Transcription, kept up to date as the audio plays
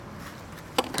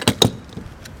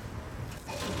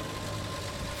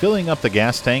Filling up the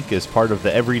gas tank is part of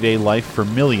the everyday life for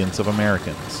millions of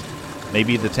Americans.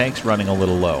 Maybe the tank's running a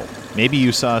little low. Maybe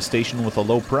you saw a station with a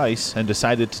low price and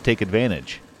decided to take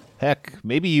advantage. Heck,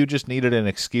 maybe you just needed an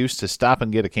excuse to stop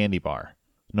and get a candy bar.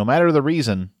 No matter the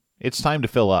reason, it's time to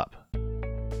fill up.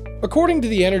 According to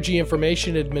the Energy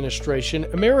Information Administration,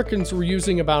 Americans were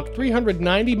using about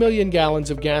 390 million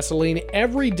gallons of gasoline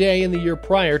every day in the year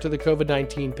prior to the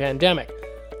COVID-19 pandemic.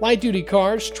 Light-duty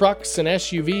cars, trucks, and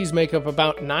SUVs make up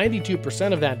about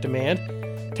 92% of that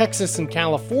demand. Texas and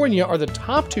California are the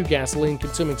top two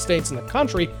gasoline-consuming states in the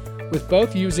country, with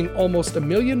both using almost 1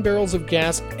 million barrels of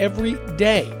gas every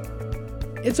day.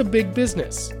 It's a big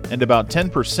business. And about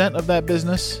 10% of that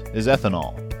business is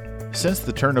ethanol. Since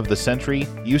the turn of the century,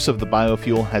 use of the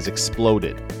biofuel has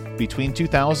exploded. Between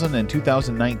 2000 and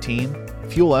 2019,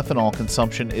 fuel ethanol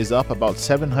consumption is up about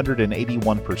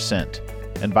 781%.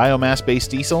 And biomass-based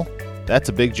diesel? That's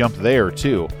a big jump there,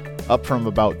 too, up from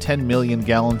about 10 million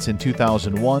gallons in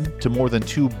 2001 to more than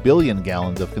 2 billion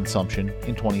gallons of consumption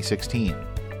in 2016.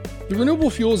 The renewable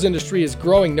fuels industry is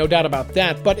growing, no doubt about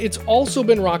that, but it's also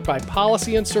been rocked by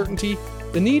policy uncertainty,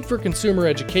 the need for consumer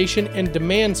education, and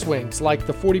demand swings like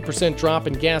the 40% drop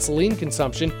in gasoline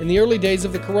consumption in the early days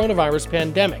of the coronavirus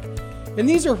pandemic. And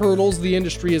these are hurdles the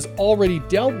industry has already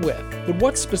dealt with, but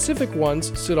what specific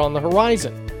ones sit on the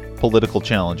horizon? Political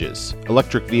challenges,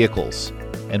 electric vehicles,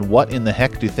 and what in the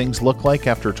heck do things look like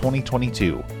after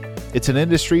 2022? It's an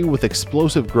industry with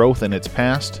explosive growth in its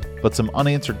past, but some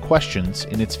unanswered questions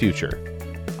in its future.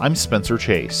 I'm Spencer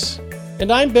Chase.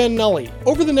 And I'm Ben Nuelle.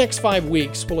 Over the next 5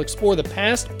 weeks, we'll explore the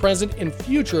past, present, and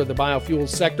future of the biofuels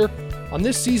sector on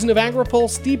this season of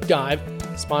Agri-Pulse Deep Dive,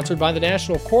 sponsored by the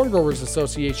National Corn Growers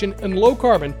Association and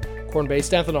low-carbon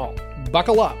corn-based ethanol.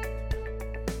 Buckle up.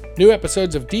 New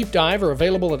episodes of Deep Dive are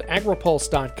available at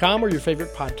agripulse.com or your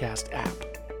favorite podcast app.